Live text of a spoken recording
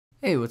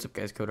Hey, what's up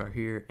guys, Kodar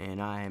here,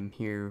 and I'm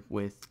here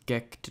with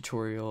G.E.C.K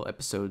tutorial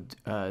episode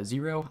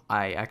 0.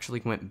 I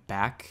actually went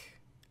back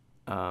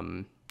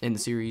in the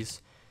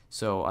series,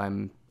 so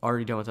I'm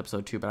already done with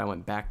episode 2, but I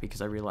went back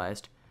because I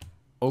realized,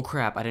 oh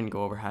crap, I didn't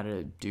go over how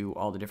to do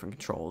all the different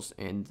controls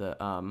in the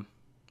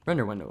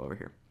render window over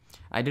here.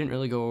 I didn't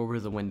really go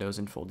over the windows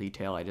in full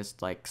detail, I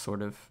just like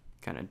sort of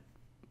kind of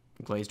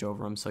glazed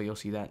over them, so you'll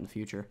see that in the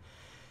future.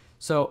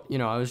 So,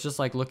 I was just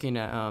like looking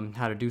at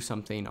how to do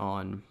something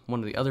on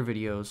one of the other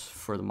videos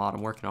for the mod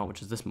I'm working on,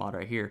 which is this mod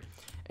right here.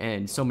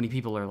 And so many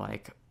people are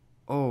like,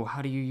 oh,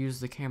 how do you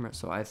use the camera?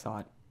 So I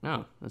thought,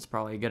 no, that's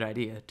probably a good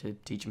idea to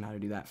teach them how to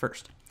do that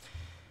first.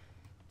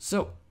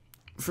 So,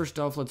 first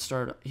off, let's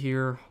start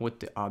here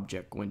with the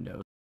object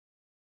window.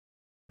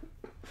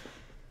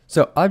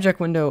 So,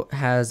 object window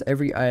has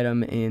every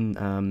item in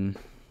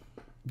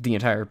the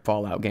entire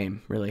Fallout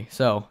game, really.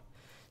 So,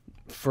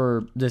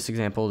 for this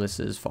example, this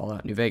is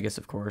Fallout New Vegas,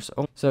 of course.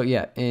 So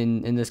yeah,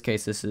 in this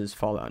case, this is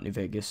Fallout New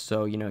Vegas.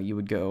 So, you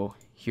would go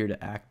here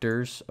to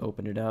actors,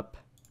 open it up,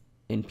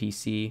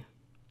 NPC,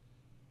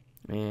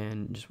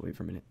 and just wait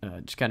for a minute.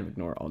 Just kind of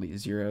ignore all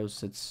these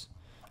zeros. It's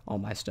all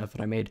my stuff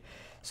that I made.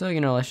 So,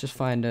 let's just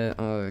find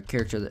a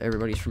character that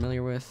everybody's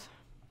familiar with.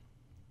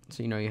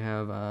 So, you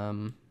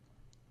have,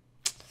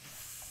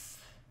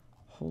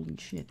 holy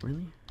shit,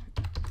 really?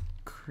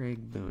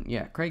 Craig Boone.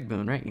 Yeah, Craig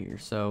Boone right here.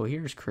 So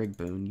here's Craig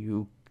Boone.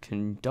 You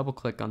can double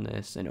click on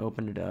this and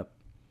open it up,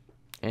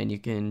 and you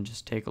can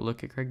just take a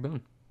look at Craig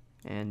Boone.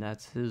 And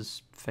that's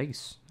his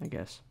face, I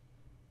guess.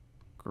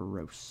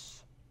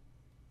 Gross.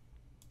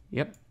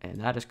 Yep,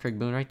 and that is Craig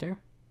Boone right there.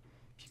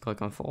 If you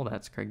click on full,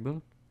 that's Craig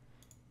Boone.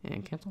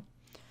 And cancel.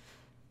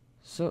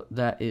 So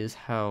that is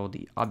how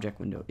the object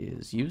window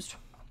is used.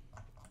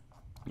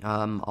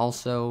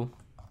 Also,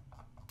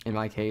 in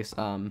my case,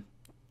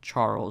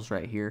 Charles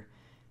right here.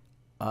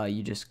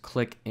 You just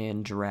click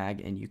and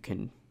drag and you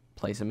can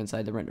place them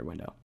inside the render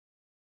window.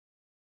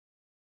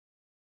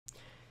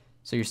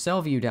 So your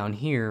cell view down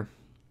here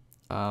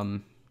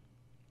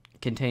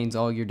contains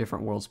all your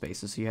different world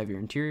spaces. So you have your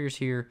interiors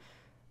here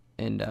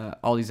and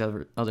all these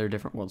other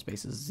different world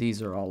spaces.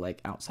 These are all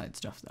like outside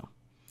stuff though.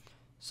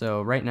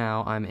 So right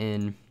now I'm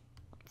in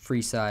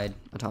Freeside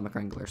Atomic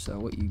Wrangler. So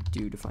what you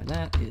do to find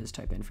that is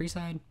type in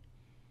Freeside.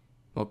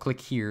 Well, click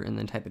here and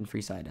then type in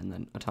Freeside, and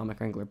then Atomic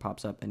Wrangler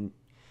pops up, and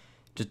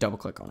just double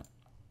click on it.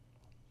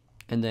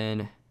 And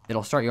then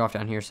it'll start you off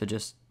down here, so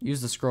just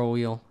use the scroll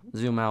wheel,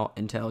 zoom out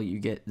until you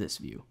get this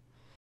view.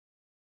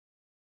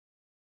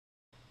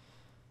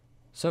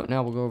 So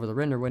now we'll go over the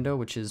render window,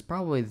 which is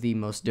probably the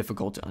most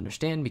difficult to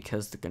understand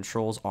because the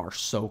controls are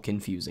so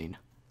confusing.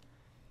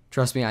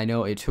 Trust me, I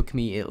know it took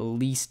me at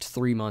least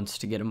 3 months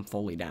to get them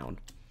fully down,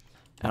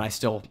 and I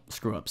still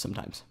screw up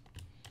sometimes.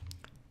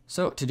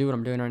 So to do what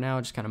I'm doing right now,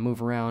 just kind of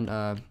move around,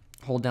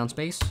 hold down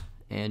space,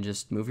 and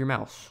just move your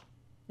mouse.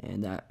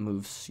 And that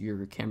moves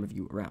your camera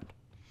view around.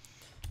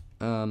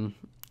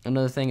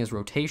 Another thing is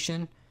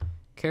rotation.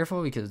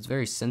 Careful because it's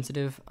very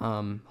sensitive.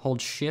 Hold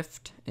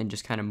shift and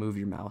just kind of move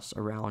your mouse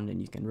around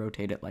and you can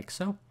rotate it like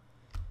so.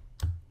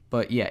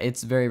 But yeah,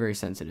 it's very, very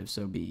sensitive,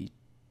 so be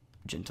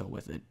gentle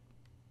with it.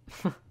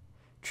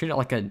 Treat it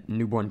like a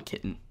newborn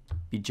kitten.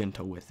 Be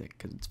gentle with it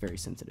because it's very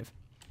sensitive.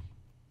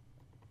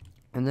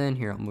 And then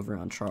here, I'll move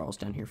around Charles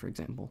down here, for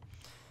example.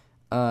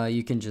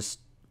 You can just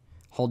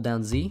hold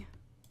down Z.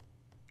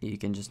 You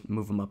can just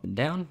move them up and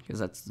down because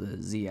that's the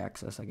Z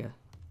axis, I guess.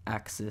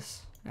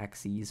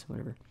 Axes,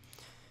 whatever.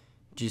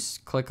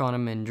 Just click on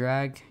them and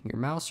drag your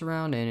mouse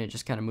around and it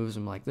just kind of moves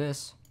them like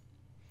this.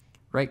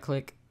 Right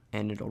click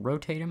and it'll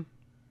rotate them.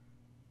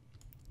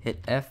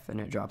 Hit F and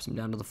it drops them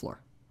down to the floor.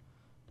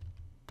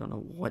 Don't know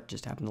what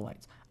just happened to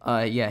lights.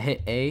 Yeah,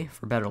 hit A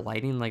for better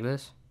lighting like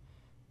this.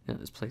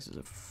 This place is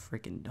a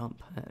freaking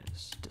dump. That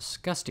is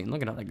disgusting.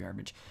 Look at all that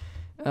garbage.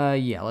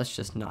 Yeah, let's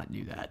just not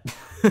do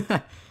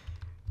that.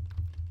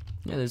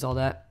 Yeah, there's all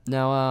that.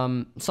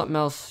 Now, something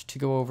else to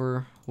go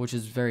over, which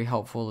is very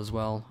helpful as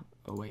well.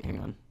 Oh, wait, hang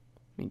on.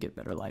 Let me get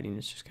better lighting.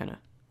 It's just kind of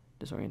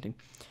disorienting.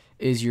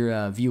 Is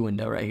your view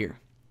window right here.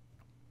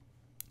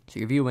 So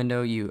your view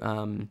window, you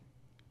can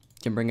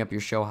bring up your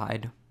show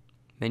hide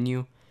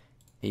menu.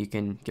 You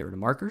can get rid of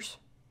markers.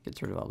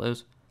 Gets rid of all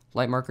those.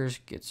 Light markers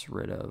gets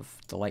rid of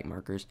the light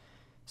markers.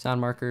 Sound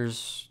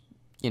markers,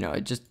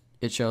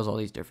 it shows all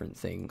these different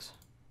things.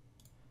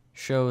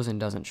 Shows and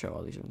doesn't show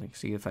all these different things.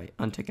 See if I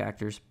untick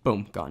actors,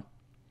 boom, gone.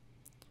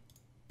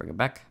 Bring it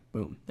back,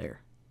 boom, there.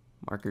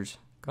 Markers,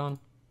 gone,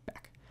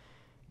 back.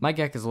 My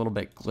G.E.C.K is a little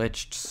bit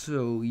glitched,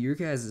 so your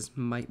guys'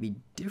 might be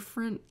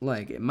different.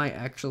 Like, it might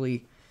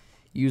actually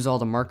use all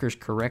the markers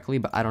correctly,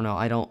 but I don't know.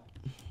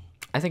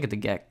 I think the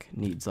G.E.C.K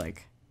needs,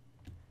 like,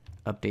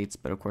 updates,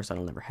 but of course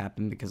that'll never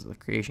happen because of the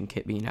creation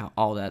kit being out,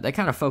 all that. They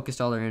kind of focused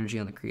all their energy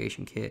on the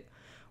creation kit,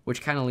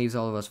 which kind of leaves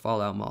all of us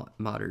Fallout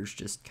modders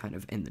just kind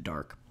of in the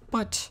dark.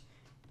 But,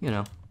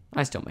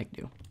 I still make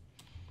do.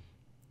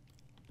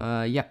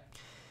 Yeah.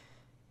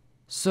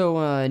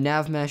 So,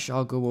 nav mesh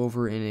I'll go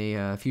over in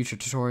a future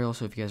tutorial,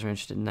 so if you guys are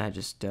interested in that,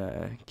 just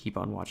keep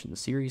on watching the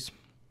series.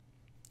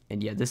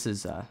 And yeah, this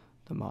is the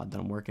the mod that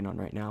I'm working on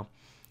right now.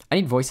 I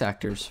need voice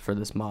actors for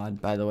this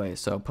mod, by the way,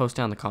 so post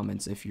down in the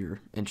comments if you're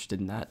interested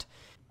in that.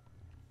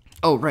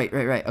 Oh, right.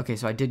 Okay,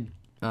 so I did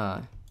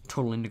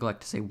totally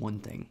neglect to say one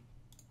thing.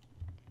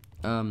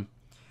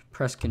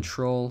 Press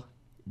Control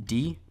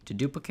D to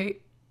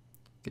duplicate,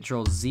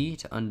 Control Z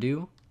to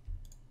undo,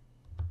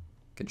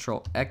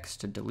 Control X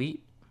to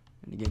delete,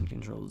 and again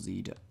Control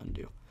Z to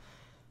undo.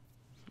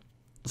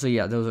 So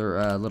yeah, those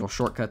are little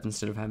shortcuts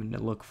instead of having to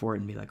look for it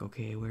and be like,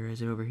 okay, where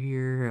is it over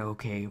here?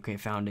 Okay,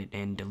 found it,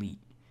 and delete.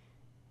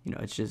 You know,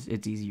 it's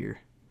easier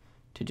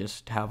to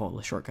just have all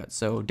the shortcuts.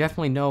 So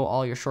definitely know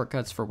all your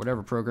shortcuts for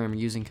whatever program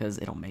you're using, because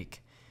it'll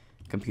make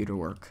computer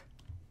work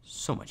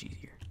so much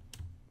easier.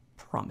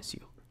 Promise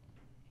you.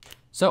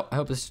 So I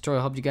hope this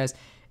tutorial helped you guys.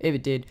 If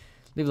it did,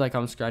 leave a like,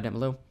 comment, subscribe down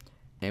below,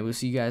 and we'll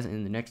see you guys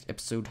in the next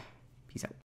episode. Peace out.